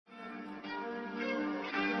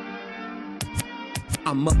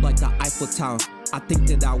I'm up like the Eiffel Tower. I think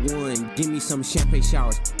that I won. Give me some champagne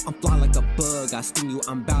showers. I'm fly like a bug. I sting you.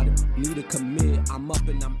 I'm bout it. Need to commit. I'm up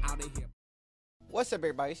and I'm out of here. What's up,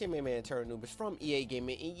 everybody? It's your main man, EternalAnubis from EA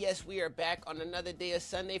Gaming, and yes, we are back on another day of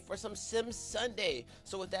Sunday for some Sim Sunday.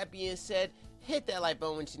 So with that being said, hit that like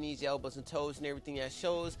button with your knees, your elbows, and toes, and everything that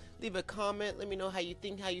shows. Leave a comment. Let me know how you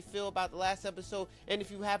think, how you feel about the last episode. And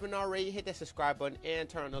if you haven't already, hit that subscribe button and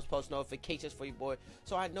turn on those post notifications for you, boy.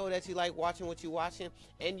 So I know that you like watching what you're watching,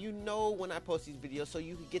 and you know when I post these videos, so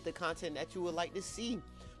you can get the content that you would like to see.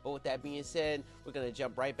 But with that being said, we're gonna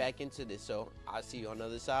jump right back into this. So I'll see you on the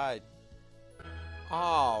other side.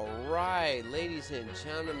 All right, ladies and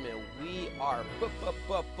gentlemen, we are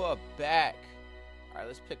back. All right,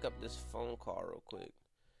 let's pick up this phone call real quick.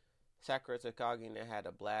 Sakura Takagi and I had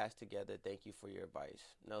a blast together. Thank you for your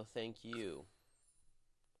advice. No, thank you.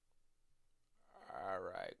 All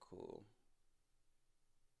right, cool.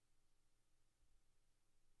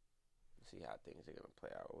 Let's see how things are gonna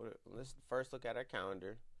play out. Let's first look at our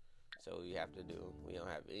calendar. So we have to do. We don't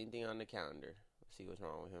have anything on the calendar. Let's see what's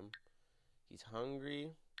wrong with him. He's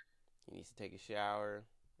hungry. He needs to take a shower.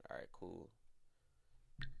 All right, cool.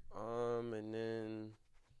 And then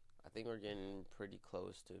I think we're getting pretty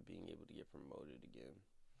close to being able to get promoted again.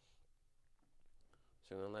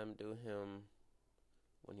 So we're gonna let him do him.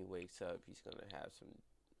 When he wakes up, he's gonna have some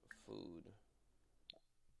food.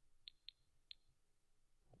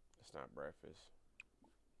 It's not breakfast.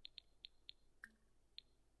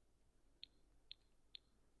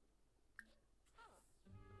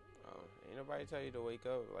 Ain't nobody tell you to wake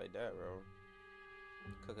up like that, bro.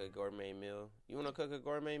 Cook a gourmet meal. You want to cook a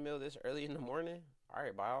gourmet meal this early in the morning? All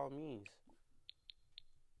right, by all means.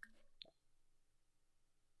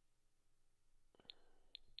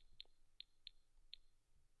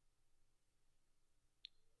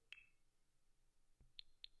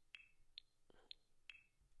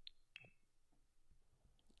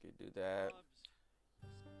 You could do that.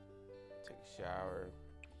 Take a shower,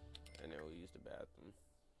 and then we'll use the bathroom.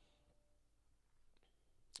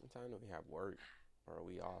 What time do we have work? Or are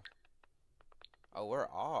we off? Oh, we're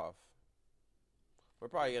off. We're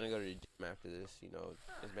probably gonna go to the gym after this. You know,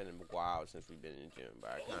 it's been a while since we've been in the gym, but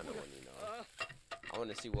I kind of want to, you know, I want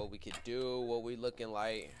to see what we could do, what we looking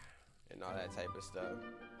like, and all that type of stuff.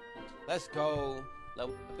 Let's go.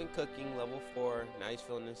 Level up in cooking, level 4. Now he's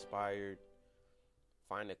feeling inspired.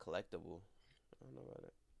 Find a collectible. I don't know about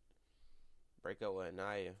it. Break up with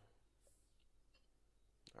Anaya.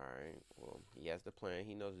 Alright, well, he has the plan.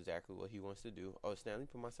 He knows exactly what he wants to do. Oh, Stanley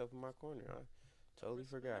put myself in my corner. I totally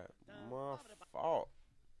forgot. My fault.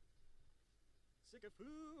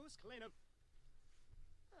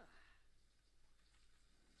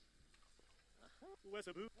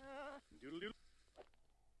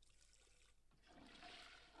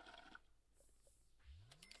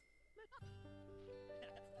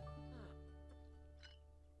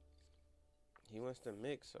 He wants to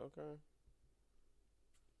mix, okay.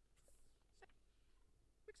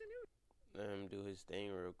 Let him do his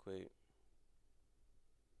thing real quick.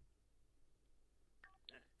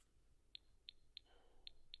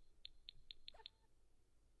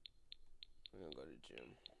 We're gonna go to the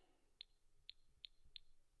gym.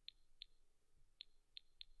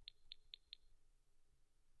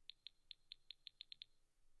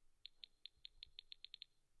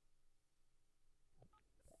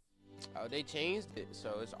 Oh, they changed it,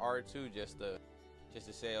 so it's R2 just to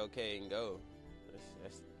say okay and go.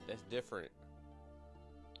 That's different.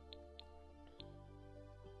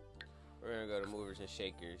 We're gonna go to movers and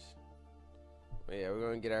shakers. But yeah, we're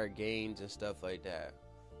gonna get our gains and stuff like that.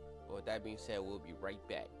 But with that being said, we'll be right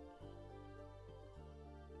back.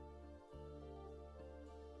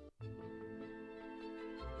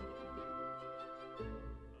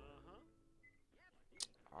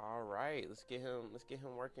 All right, let's get him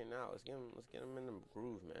working out. Let's get him in the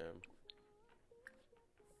groove, man.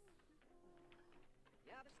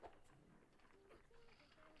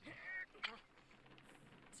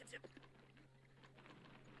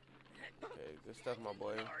 Okay, good stuff, my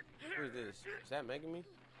boy. Who is this? Is that Megami?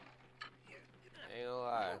 Ain't gonna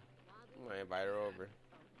lie. I might invite her over.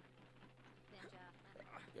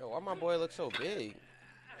 Yo, why my boy look so big?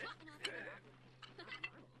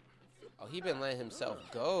 Oh, he been letting himself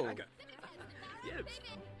go.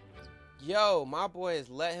 Yo, my boy has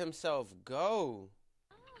let himself go.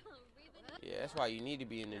 Yeah, that's why you need to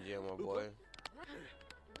be in the gym, my boy.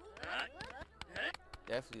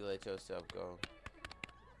 Definitely let yourself go.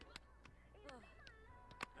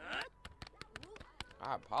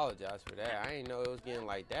 I apologize for that. I didn't know it was getting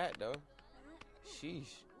like that, though.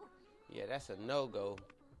 Sheesh. Yeah, that's a no-go.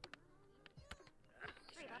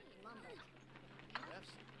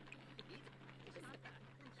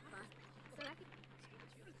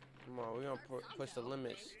 Come on, we gonna push the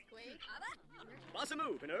limits. Boss a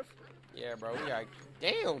move, enough. Yeah, bro, we got.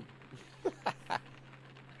 Damn!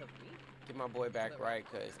 Get my boy back right,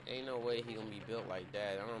 cause ain't no way he gonna be built like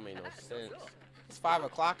that. That don't make no sense. It's 5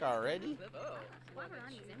 o'clock already?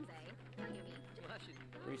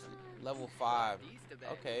 Reached level 5.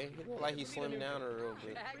 Okay, he look like he slimmed down a little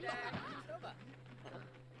bit.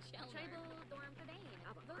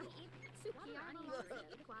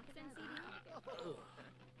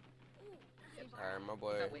 Alright, my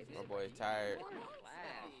boy's tired.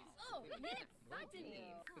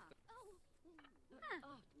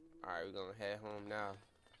 Alright, we're gonna head home now.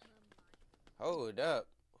 Hold up.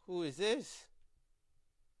 Who is this?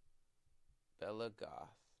 Bella Goth.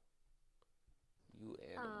 You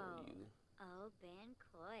animal, you. Oh, Ben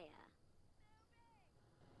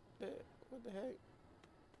Koya. What the heck?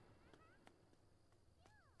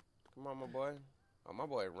 Come on, my boy. Oh, my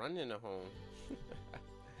boy running to home.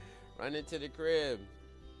 Running to the crib.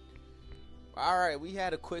 Alright, we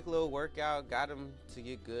had a quick little workout. Got him to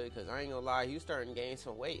get good. Because I ain't gonna lie, he was starting to gain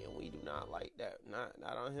some weight. And we do not like that.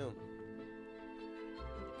 Not on him.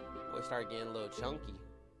 Boy started getting a little chunky.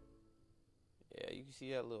 Yeah, you can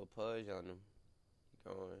see that little pudge on him. Keep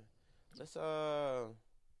going. Let's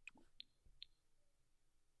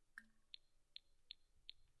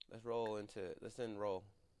roll into it. Let's enroll.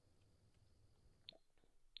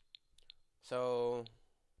 So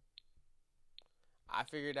I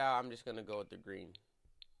figured out I'm just gonna go with the green.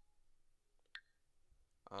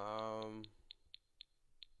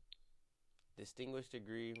 Distinguished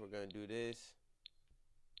degree, we're gonna do this.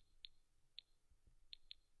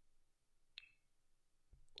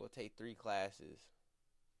 We'll take 3 classes.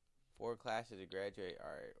 4 classes to graduate.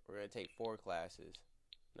 Alright, we're gonna take 4 classes.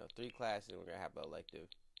 No, 3 classes, we're gonna have an elective.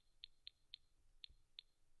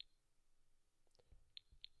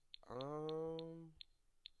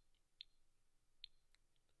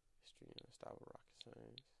 History and style of rocket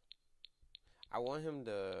science. I want him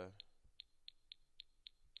to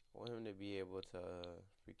be able to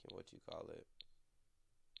freaking what you call it.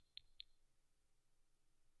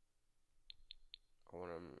 I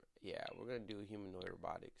want him. Yeah, we're gonna do humanoid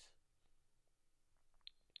robotics.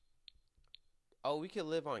 Oh, we can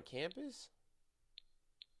live on campus?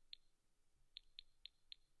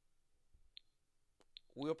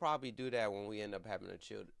 We'll probably do that when we end up having a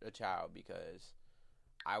child, because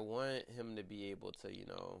I want him to be able to, you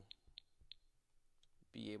know,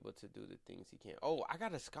 be able to do the things he can. Oh, I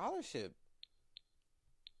got a scholarship.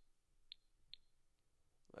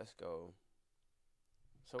 Let's go.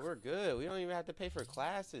 So we're good. We don't even have to pay for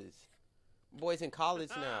classes. Boy's in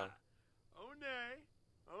college now. Oh, nay.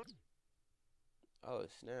 Oh. Oh,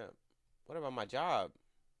 snap. What about my job?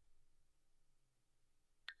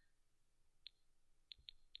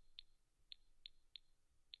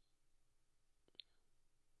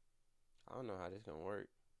 I don't know how this is gonna work.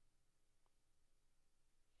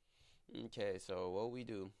 Okay, so what we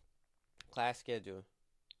do? Class schedule.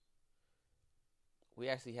 We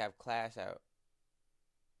actually have class out.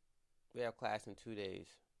 We have class in 2 days.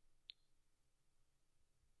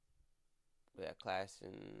 We have class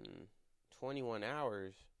in 21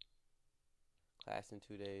 hours. Class in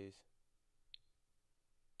 2 days.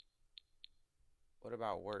 What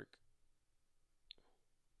about work?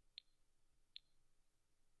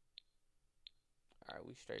 Alright,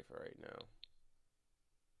 we straight for right now.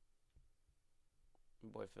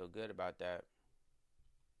 Boy, feel good about that.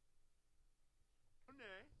 Oh,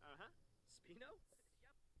 nay. Spino?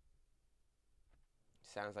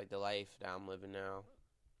 Sounds like the life that I'm living now.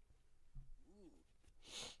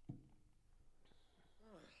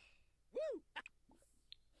 Woo!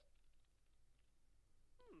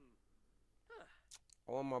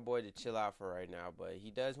 I want my boy to chill out for right now, but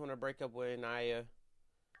he does want to break up with Anaya.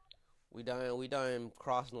 We done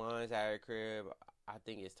crossed lines at her crib. I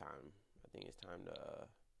think it's time. I think it's time to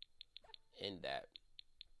end that.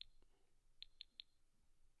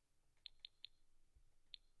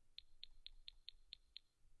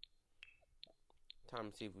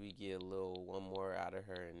 Time to see if we get one more out of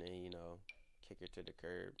her, and then, you know, kick her to the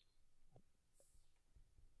curb.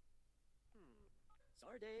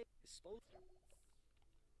 Sarde Spol.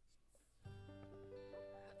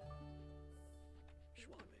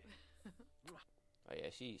 Oh yeah,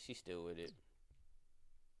 she's still with it.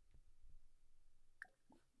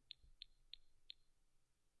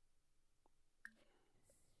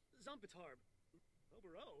 Zumpitarb.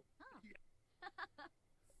 Obero.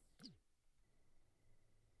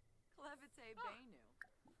 Clevite Benu.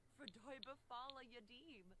 Verdoiba Fala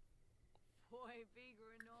Yadim. Boy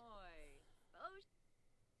Bigranoi. Oh.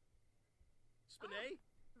 Spinay?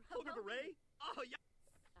 Hogabaray? Oh, yeah.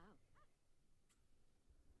 Oh.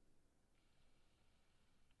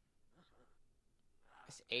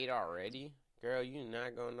 It's 8 already? Girl, you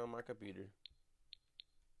not going on my computer.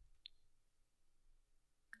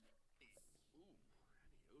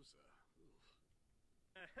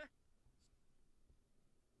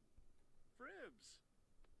 Fribs.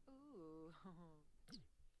 Ooh.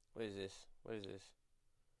 What is this? What is this?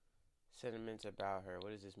 Sentiments about her.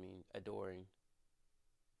 What does this mean? Adoring.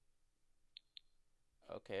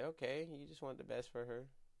 Okay, okay. You just want the best for her.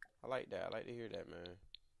 I like that. I like to hear that, man.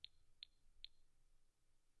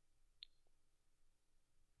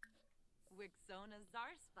 Wixona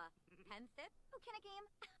Zarspa. Penthip. Ukinakim.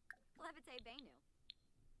 Levite Benu.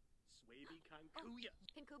 Swaby Kankuya.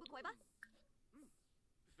 Kinkuba Koiba.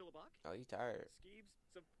 Philibok. Oh, you tired.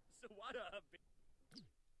 Skeebs. Sawada.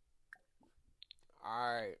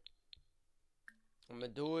 Alright. I'm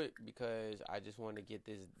gonna do it because I just want to get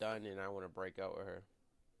this done and I want to break up with her.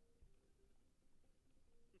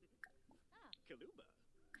 Kaluba.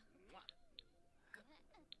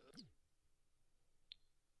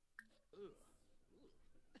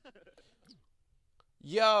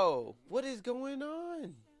 Yo, what is going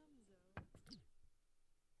on?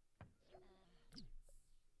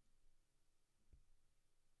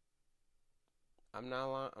 I'm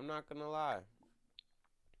not gonna lie.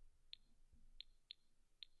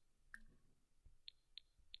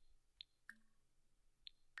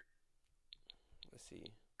 Let's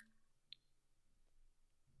see.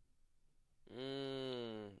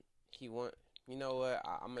 He want. You know what?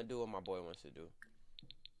 I'm gonna do what my boy wants to do.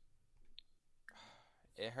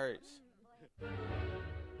 It hurts.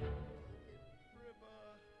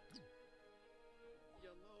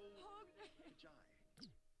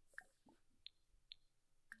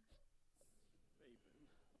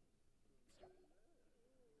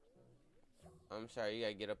 I'm sorry, you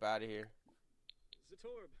gotta get up out of here.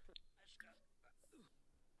 Zatorb.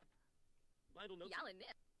 Lionel notes.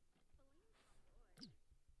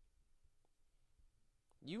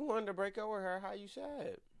 You wanted to break up with her, how you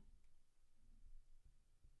said?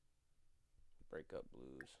 Breakup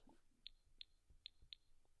blues.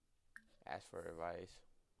 Ask for advice.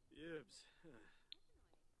 Yibs.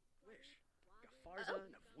 Wish. Gafarza.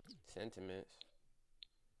 Sentiments.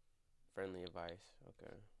 Friendly advice.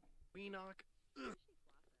 Okay. Weenock.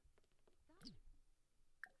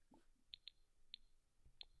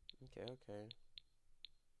 Okay, okay.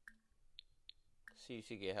 See if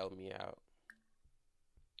she can help me out.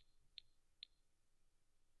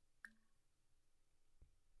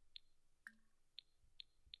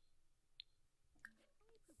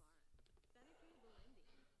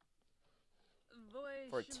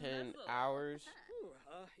 For 10 hours.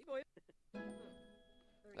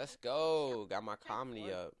 Let's go. Got my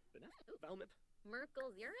comedy up.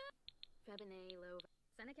 Merkel Zira? Febine Lova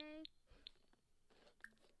Seneca?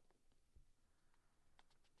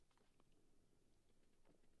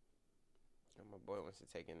 My boy wants to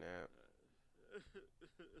take a nap.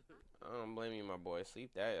 I don't blame you, my boy.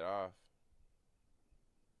 Sleep that off.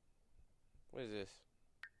 What is this?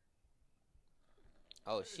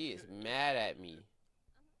 Oh, she is mad at me.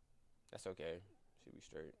 That's okay. She'll be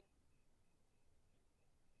straight.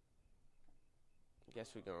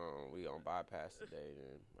 Guess we gonna bypass the day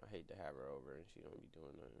then. I hate to have her over and she don't be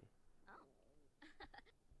doing nothing.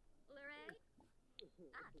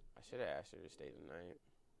 I should have asked her to stay the night.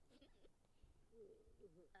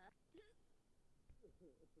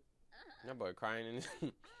 That boy crying in his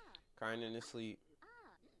crying in his sleep.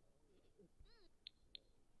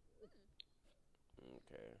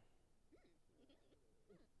 Okay.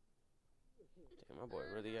 Damn, my boy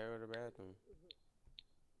really gotta go to the bathroom.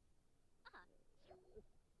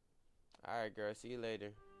 Alright, girl. See you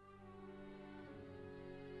later.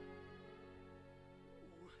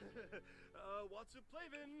 What's up,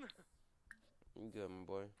 Plavin? You good, my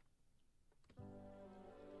boy.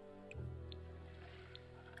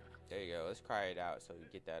 There you go. Let's cry it out so we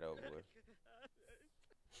get that over with.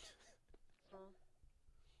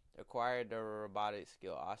 Acquired the robotic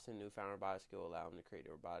skill. Austin newfound robotic skill allow him to create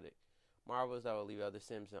a robotic marvels that will leave other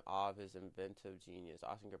Sims in awe of his inventive genius.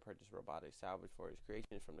 Austin can purchase robotic salvage for his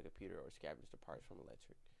creations from the computer or scavenge the parts from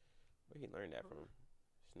electric. Where he learned that from?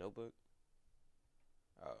 His notebook?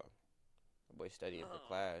 Oh. My boy studying for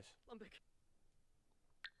class.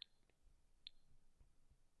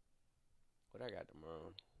 What I got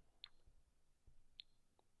tomorrow?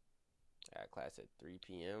 I got class at 3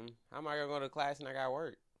 p.m. How am I gonna go to class and I got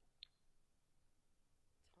work?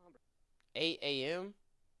 8 a.m.?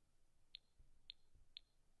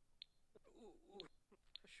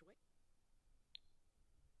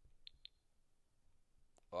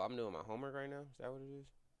 Oh, I'm doing my homework right now? Is that what it is?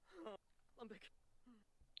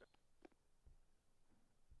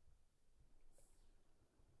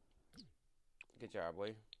 Good job,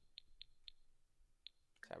 boy.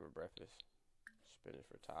 Let's have a breakfast. Spinach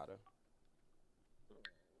frittata.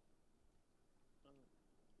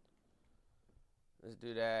 Let's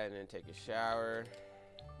do that and then take a shower.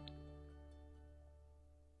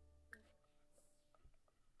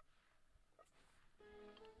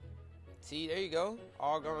 See, there you go.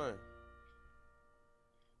 All gone.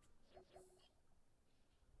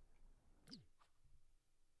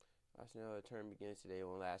 Arsenal, the term begins today. It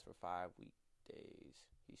won't last for 5 weekdays.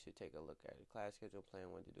 He should take a look at it. Class schedule, plan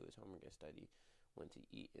when to do his homework and study, when to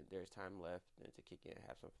eat. If there's time left, then to kick in and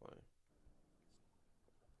have some fun.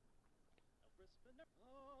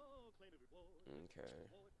 Okay.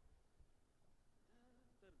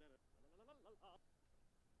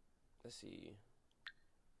 Let's see.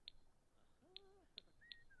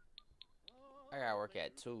 I gotta work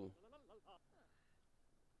at 2.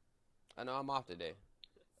 I know I'm off today.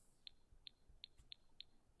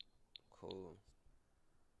 Cool.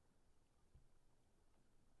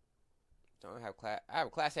 Don't have class. I have a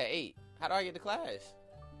class at 8. How do I get to class?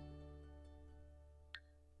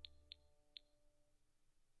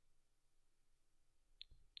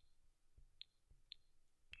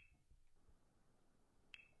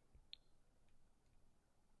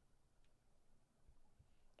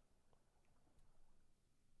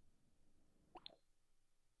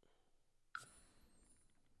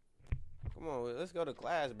 Come on, let's go to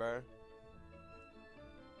class, bro.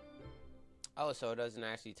 Oh, so it doesn't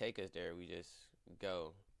actually take us there. We just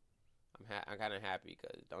go. I'm kind of happy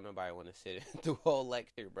because don't nobody want to sit through a whole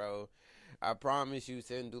lecture, bro. I promise you,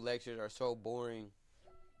 sitting through lectures are so boring.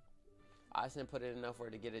 I didn't put in enough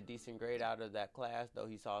work to get a decent grade out of that class, though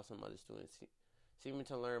he saw some other students seeming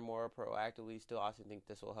to learn more proactively. Still, Austin think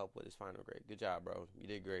this will help with his final grade. Good job, bro. You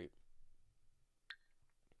did great.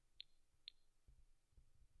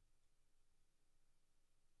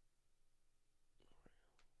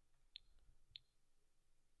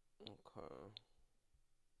 Okay.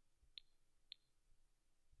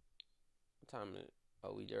 What time is it?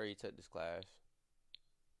 Oh, we already took this class.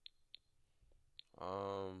 I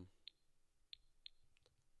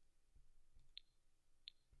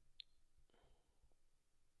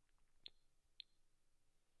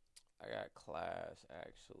got class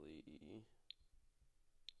actually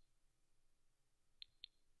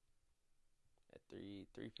at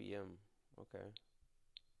 3 p.m. Okay.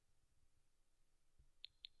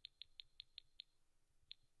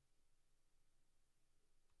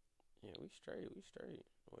 Yeah, we straight.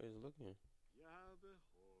 Always looking.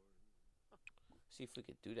 See if we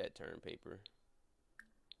could do that term paper.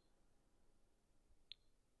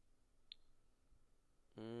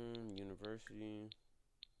 University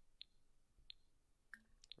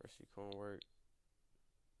homework.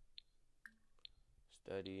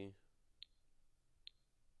 Study.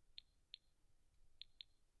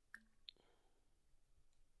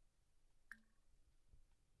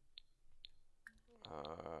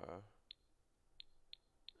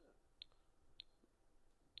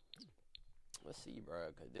 Let's see,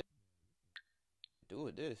 bro. Cause do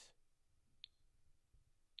with this.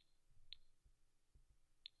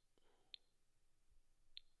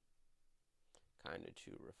 Kind of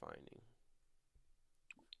too refining.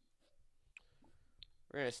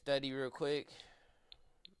 We're gonna study real quick.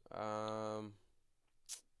 Turn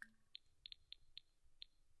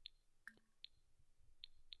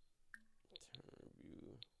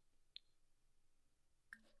view.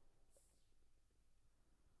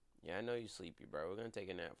 Yeah, I know you sleepy, bro. We're gonna take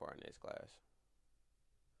a nap for our next class.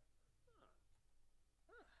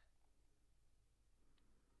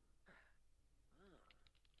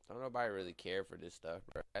 Don't nobody really care for this stuff,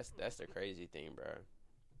 bro. That's the crazy thing, bro.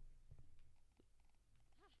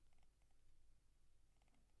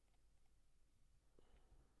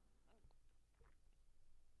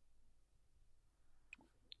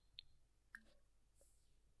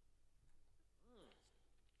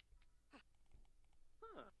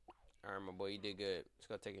 Alright, my boy, you did good. Let's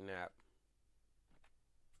go take a nap.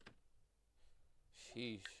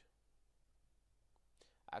 Sheesh.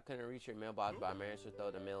 I couldn't reach your mailbox, but I managed to throw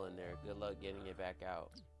the mail in there. Good luck getting it back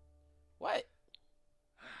out. What?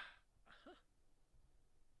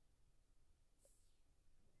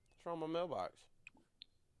 What's wrong with my mailbox?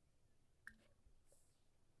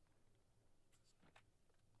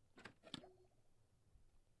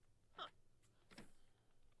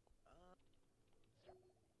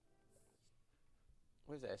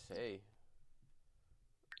 What does that say?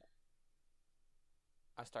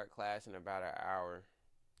 I start class in about an hour.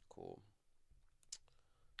 Cool.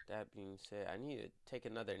 That being said, I need to take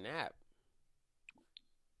another nap.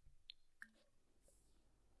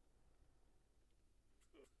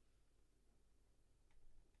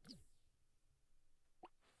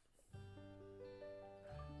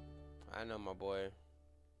 I know, my boy.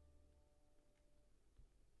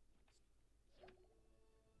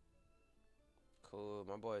 Cool.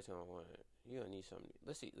 My boy's gonna want it. He gonna need something.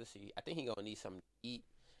 Let's see. Let's see. I think he gonna need something to eat,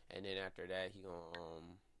 and then after that, he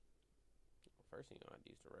gonna First, he gonna have to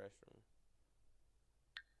use the restroom.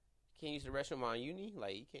 Can't use the restroom on uni.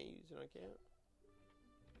 Like you can't use it on camp.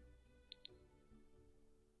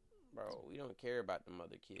 Bro, we don't care about them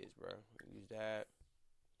other kids, bro. We use that.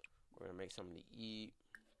 We're gonna make something to eat.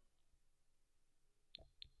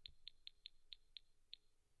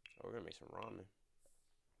 Oh, we're gonna make some ramen.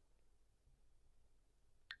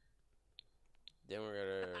 Then we're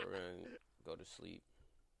gonna go to sleep.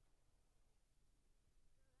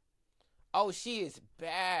 Oh, she is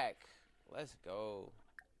back. Let's go.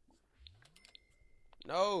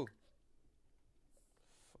 No.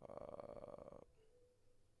 Fuck.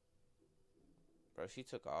 Bro, she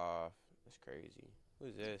took off. That's crazy.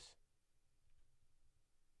 Who's this?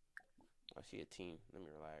 Oh, she a teen. Let me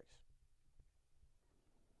relax.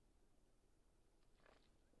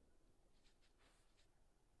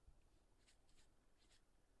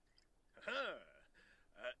 Huh?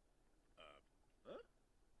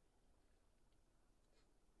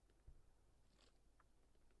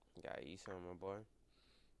 Gotta eat something, my boy.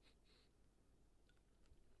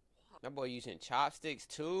 That boy using chopsticks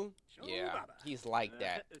too? Yeah, he's like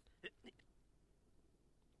that.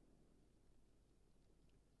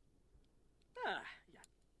 Yeah.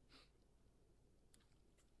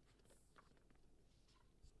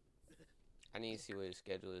 I need to see what his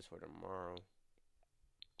schedule is for tomorrow.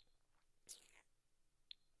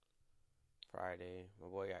 Friday. My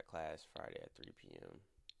boy got class Friday at 3 p.m.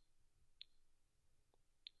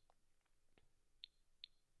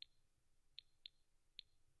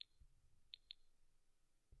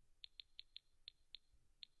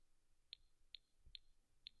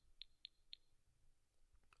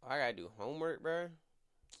 I gotta do homework, bro.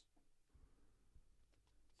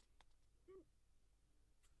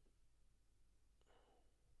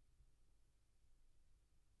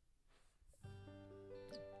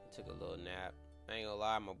 Took a little nap. I ain't gonna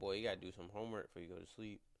lie, my boy. You gotta do some homework before you go to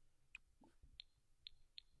sleep.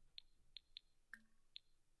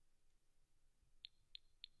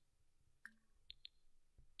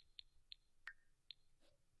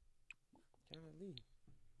 Golly.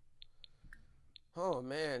 Oh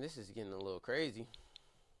man, this is getting a little crazy.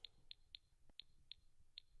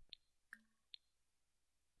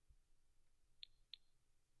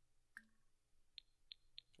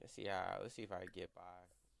 Let's see if I can get by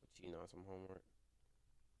with cheating on some homework.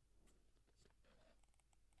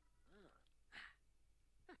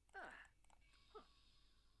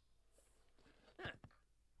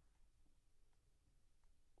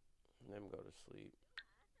 Let me go to sleep.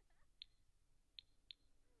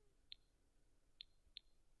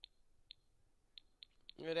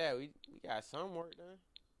 Look at that, we got some work done.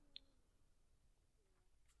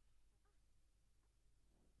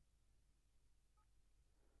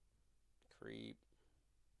 Creep.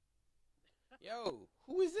 Yo,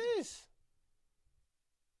 who is this?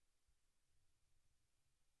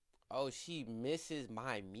 Oh, she misses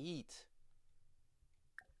my meat.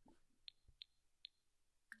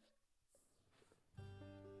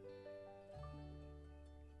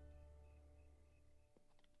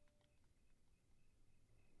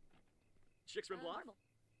 Chicks from block?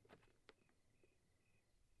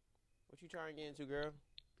 What you trying to get into, girl?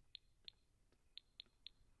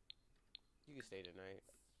 You can stay tonight.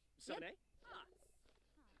 7A? Ah.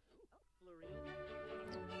 Florine.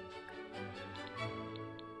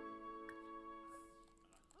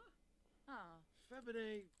 Oh.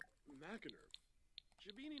 Febine Macanerv.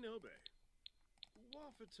 Jabini Nobe.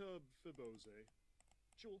 Wafatub Fibose.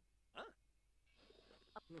 Jewel. Huh?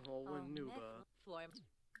 Oh, Wanuba. Floor.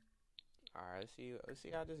 Alright, let's see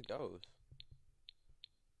how this goes.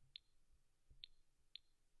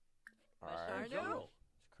 Alright. Girl.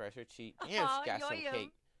 Crush her cheek. Damn, she got some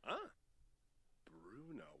cake. Huh?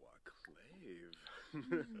 Bruno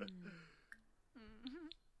Waclave.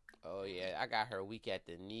 Oh yeah, I got her weak at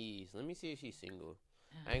the knees. Let me see if she's single.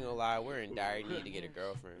 I ain't gonna lie, we're in dire need to get a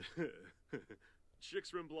girlfriend. Chicks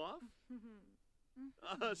from Bluff?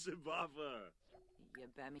 Ah, Sibafa. You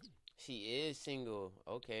bet me. She is single.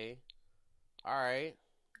 Okay. Alright.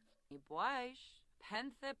 Boys.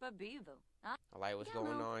 Penthip Beaver. I like what's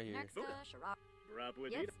going on here. Next, Sharab.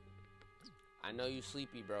 Brapwadita. Yes. I know you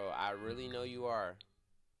sleepy, bro. I really know you are.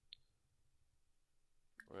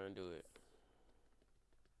 We're gonna do it.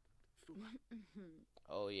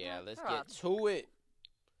 Oh yeah, let's get to it.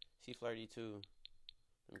 She flirty too.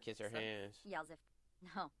 Let me kiss her hands. Yells if.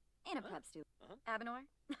 No. Ain't a prep stew. Uh-huh. Abenor.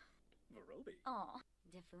 Varobi. Oh.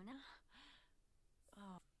 Defuna.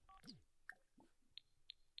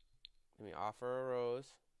 Let me offer a rose.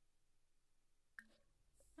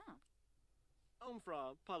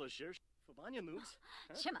 Fra Palashir Fabanya Noobs.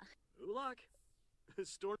 Shimma. Ulak.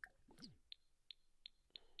 Storm.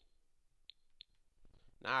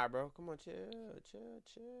 Nah, bro. Come on, chill.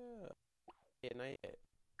 Yeah, not yet.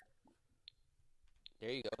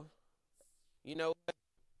 There you go. You know what?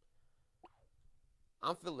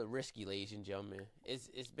 I'm feeling risky, ladies and gentlemen. It's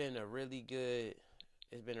been a really good.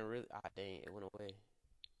 It's been a really. Ah, dang! It went away.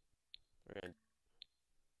 We're gonna.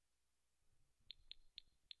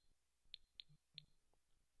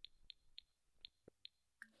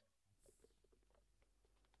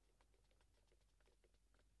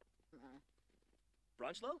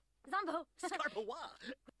 Branchlow? Zombo. Scarpawa.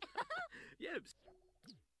 Yibs.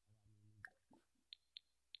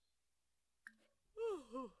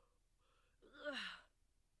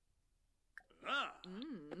 Ah.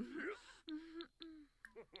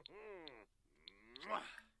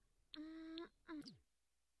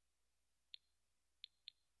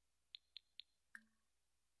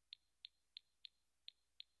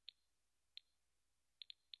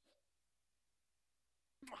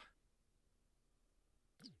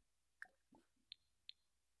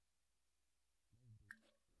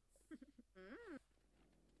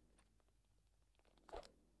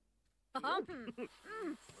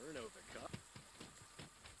 Vernovica.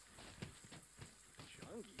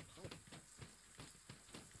 Changi Pump.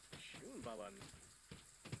 Shunbalan.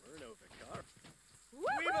 Vernovica.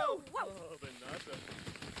 Weebo! Oh, Benata.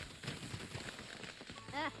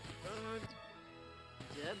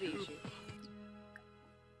 Dabishi.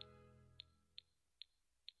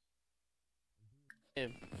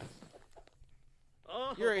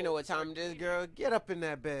 Oh, You already know what time it is, girl. Get up in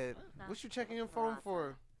that bed. What you checking your phone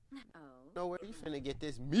for? Oh. No way. You finna get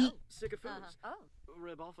this meat. Sick of foods. Oh.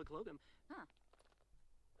 Rebalfa Clogum.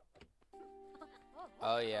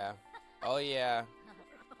 Oh yeah. Oh yeah.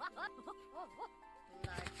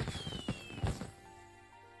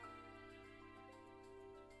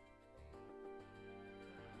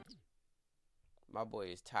 My boy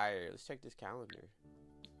is tired. Let's check this calendar.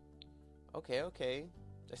 Okay.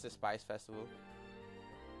 That's the Spice Festival.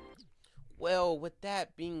 Well, with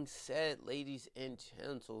that being said, ladies and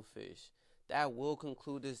gentlefish, that will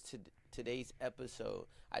conclude us today's episode.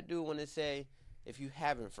 I do want to say, if you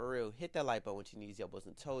haven't, for real, hit that like button with your knees, elbows,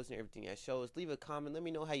 and toes, and everything that shows. Leave a comment. Let me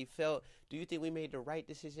know how you felt. Do you think we made the right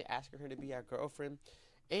decision asking her to be our girlfriend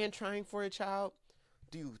and trying for a child?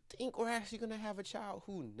 Do you think we're actually going to have a child?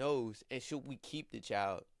 Who knows? And should we keep the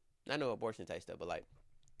child? I know abortion type stuff, but like,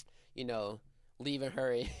 you know, leaving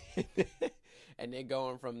her and then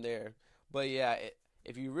going from there. But yeah,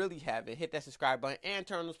 if you really haven't, hit that subscribe button and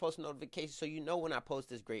turn on those post notifications so you know when I post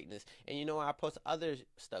this greatness. And you know when I post other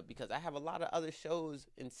stuff, because I have a lot of other shows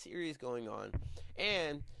and series going on.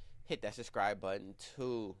 And hit that subscribe button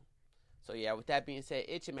too. So yeah, with that being said,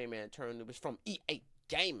 it's your main man, EternalAnubis from EA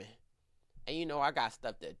Gaming. And you know I got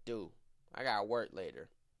stuff to do. I got work later.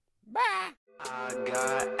 Bye! I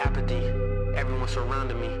got apathy. Everyone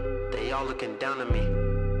surrounding me. They all looking down at me.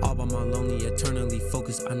 All by my lonely, eternally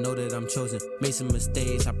focused. I know that I'm chosen. Made some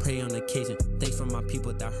mistakes, I pray on occasion. Thanks for my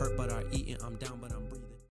people that hurt but are eating. I'm down but I'm